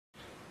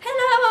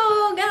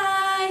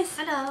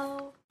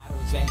video.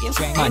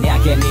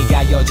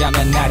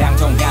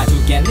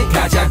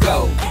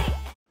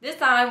 This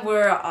time we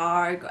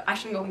are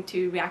actually going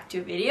to react to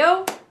a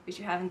video, which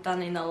we haven't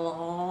done in a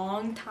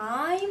long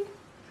time.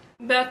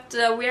 But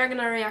we are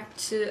gonna react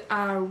to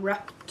a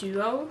rap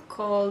duo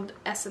called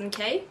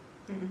SNK.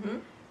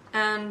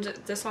 And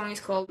the song is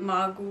called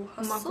Magu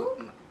Hustle?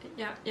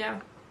 Yeah.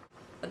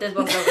 But this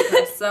one's over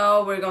request,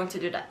 so we're going to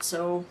do that.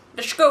 So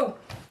let's go!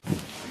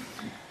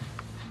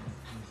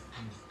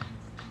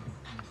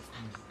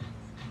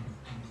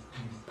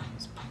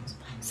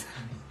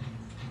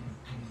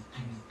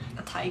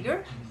 A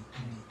tiger?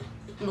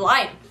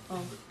 Lion!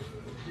 Oh.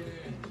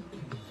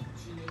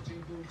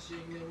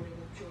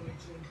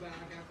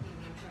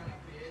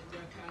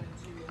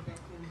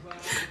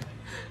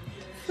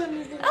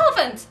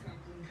 Elephant!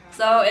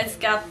 So it's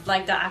got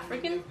like the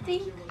African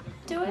theme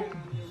to it?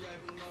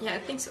 Yeah, I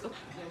think so.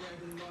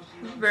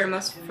 Very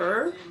much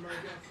fur.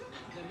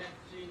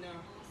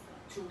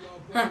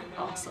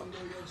 Awesome.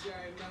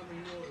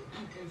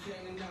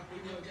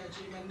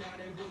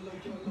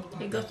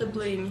 He got the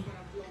bling.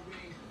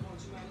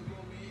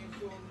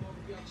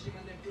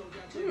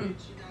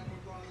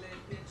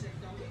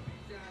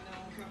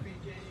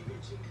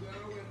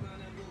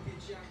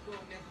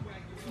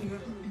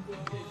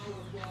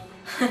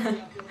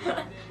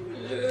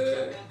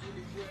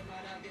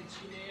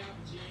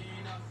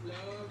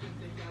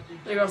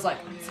 The girl's like,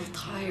 I'm so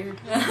tired.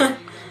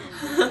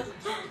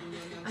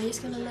 I'm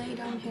just gonna lay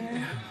down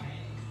here.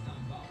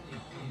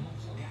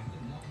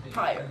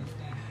 Tired.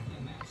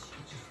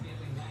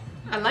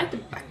 I like the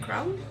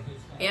background.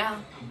 Yeah,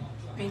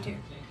 me too.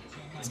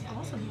 It's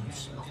awesome.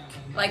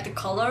 Like the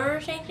color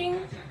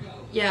changing?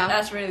 Yeah.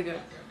 That's really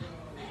good.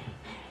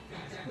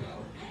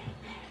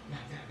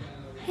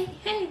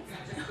 Hey.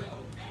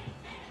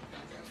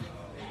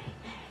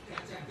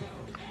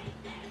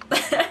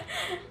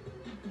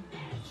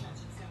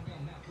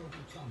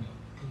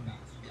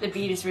 The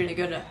beat is really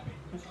good.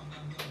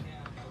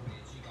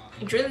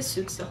 It really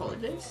suits the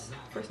holidays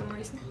for some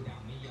reason.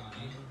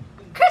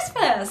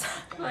 Christmas!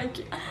 Like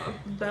a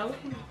bell.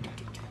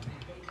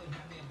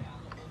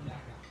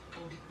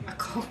 A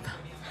cold bell.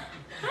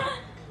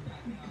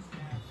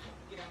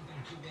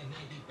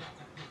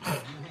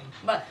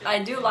 But I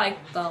do like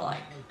the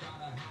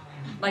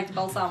the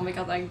bell sound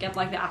because I get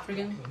like the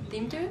African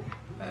theme to it.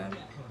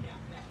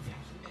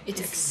 It's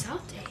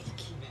exotic.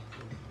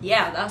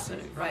 Yeah, that's the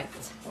right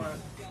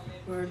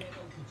word.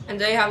 And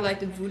they have like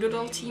the voodoo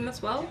doll team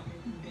as well.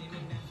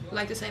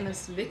 Like the same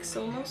as Vix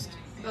almost.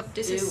 But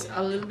this is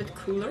a little bit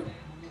cooler.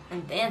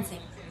 And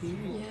dancing.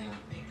 Yeah.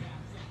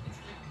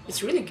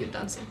 It's really good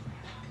dancing.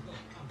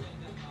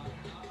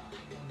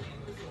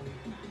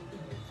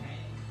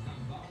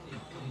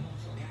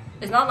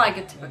 It's not like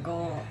a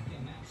typical,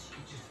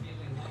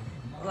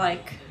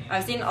 like,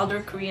 I've seen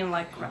other Korean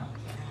like rap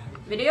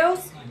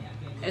videos.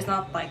 It's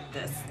not like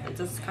this. It's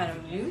just kind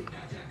of new.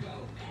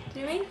 Do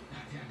you mean?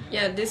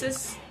 Yeah, this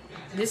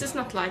is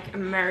not like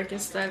American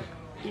style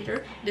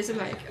either. This is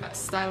like a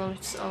style of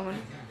its own.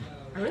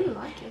 I really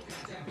like it.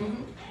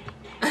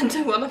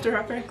 And one of the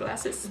rapper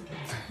glasses.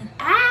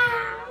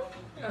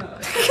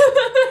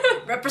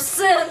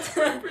 Represent!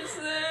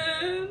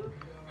 Represent!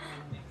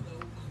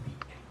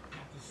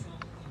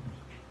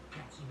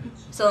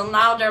 So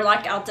now they're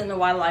like out in the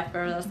wildlife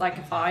where there's like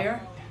a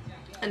fire.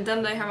 And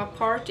then they have a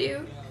party.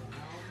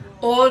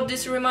 Oh,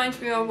 this reminds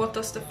me of What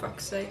Does the Fuck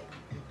Say?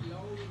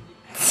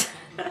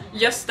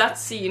 Just that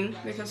scene,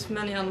 because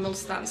many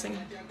animals dancing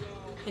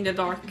in the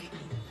dark.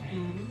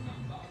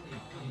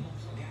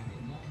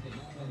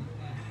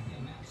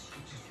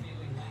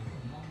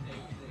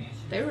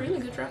 They're really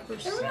good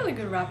rappers. They're really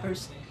good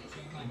rappers.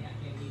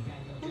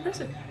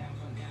 Impressive.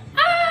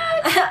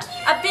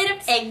 A bit of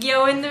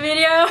eggyo in the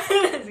video.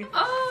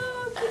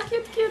 Oh,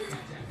 cute.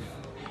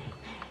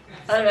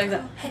 I like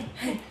that.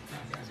 Hey.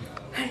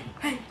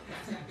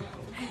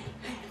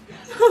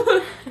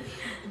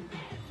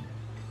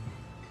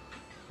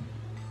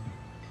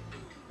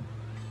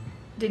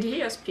 Did he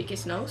just pick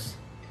his nose?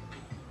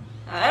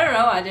 I don't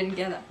know, I didn't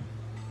get it.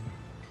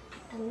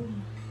 Oh.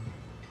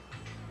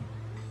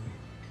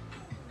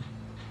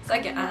 It's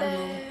like an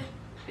animal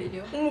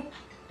video.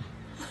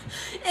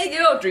 Hey,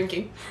 you're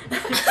drinking.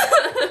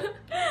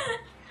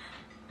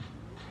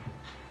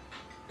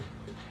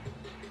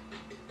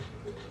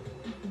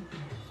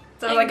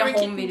 So it's like a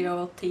home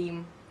video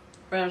theme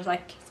where there's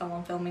like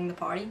someone filming the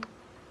party.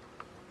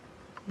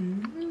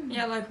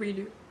 Yeah, like we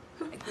do.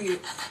 Like we do.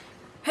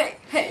 Hey.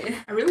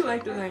 I really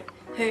like the like,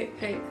 hey.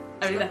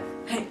 I really like,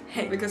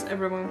 hey. Because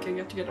everyone can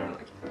get together and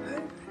like,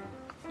 hey.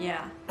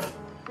 Yeah.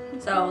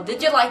 So,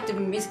 did you like the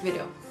music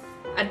video?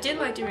 I did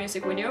like the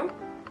music video.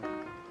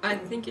 I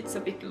think it's a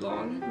bit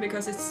long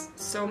because it's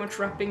so much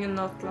rapping and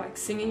not like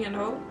singing at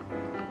all.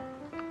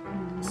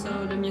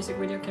 So the music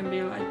video can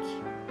be like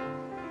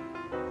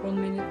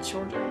 1 minute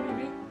shorter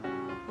maybe.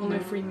 Only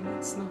 3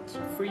 minutes, not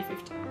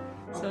 3:50.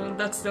 So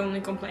that's the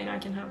only complaint I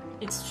can have.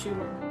 It's too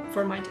long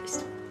for my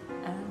taste.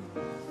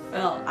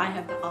 Well, I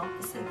have the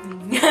opposite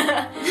meaning.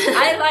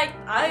 I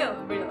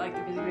really like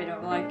the music video.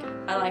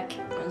 I like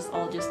when it's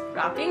all just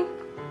rapping.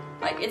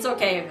 Like, it's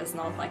okay if it's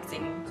not like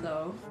singing.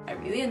 So I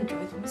really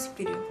enjoy the music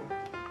video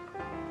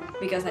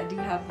because I do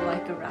have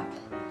like a rap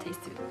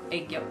taste to it.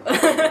 Aegyo.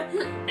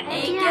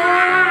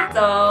 Aegyo.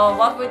 So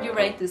what would you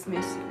rate this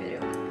music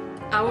video?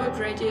 I would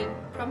rate it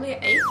probably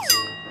 8.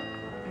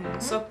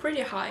 So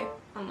pretty high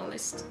on the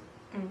list.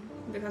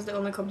 Because the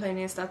only complaint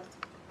is that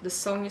the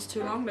song is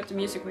too long, but the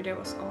music video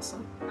was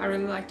awesome. I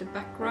really like the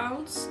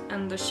backgrounds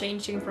and the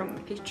changing from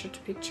picture to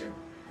picture.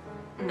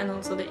 And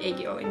also the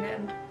Aegyo in the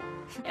end.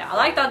 Yeah, I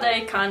like that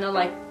they kind of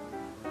like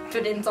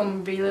put in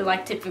some really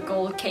like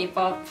typical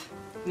K-pop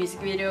music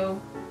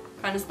video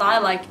kind of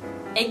style, like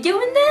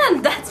Aegyo in the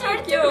end. That's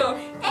right,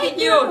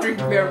 Aegyo, drink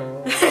beer.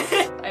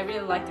 I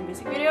really like the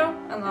music video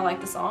and I like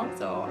the song,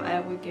 so I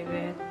would give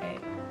it a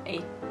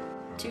 8.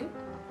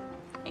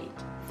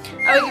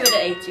 I would give it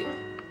an 8 too.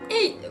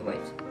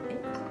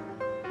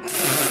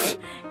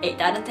 8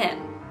 out of 10.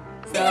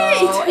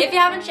 So if you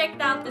haven't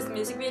checked out this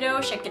music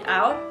video, check it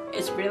out.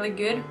 It's really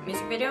good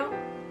music video,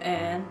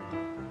 and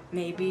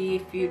maybe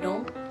if you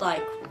don't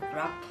like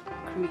rap,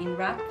 Korean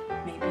rap,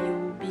 maybe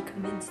you'll be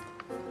convinced.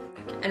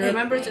 And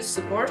remember to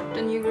support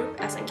the new group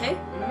SNK.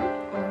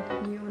 Or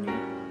new.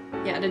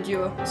 Yeah, the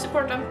duo.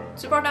 Support them.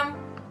 Support them.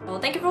 Well,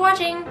 thank you for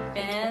watching,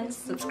 and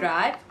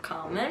subscribe,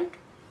 comment,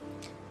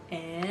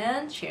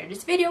 and share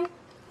this video.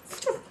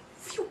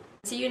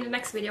 See you in the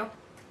next video.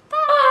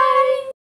 Bye!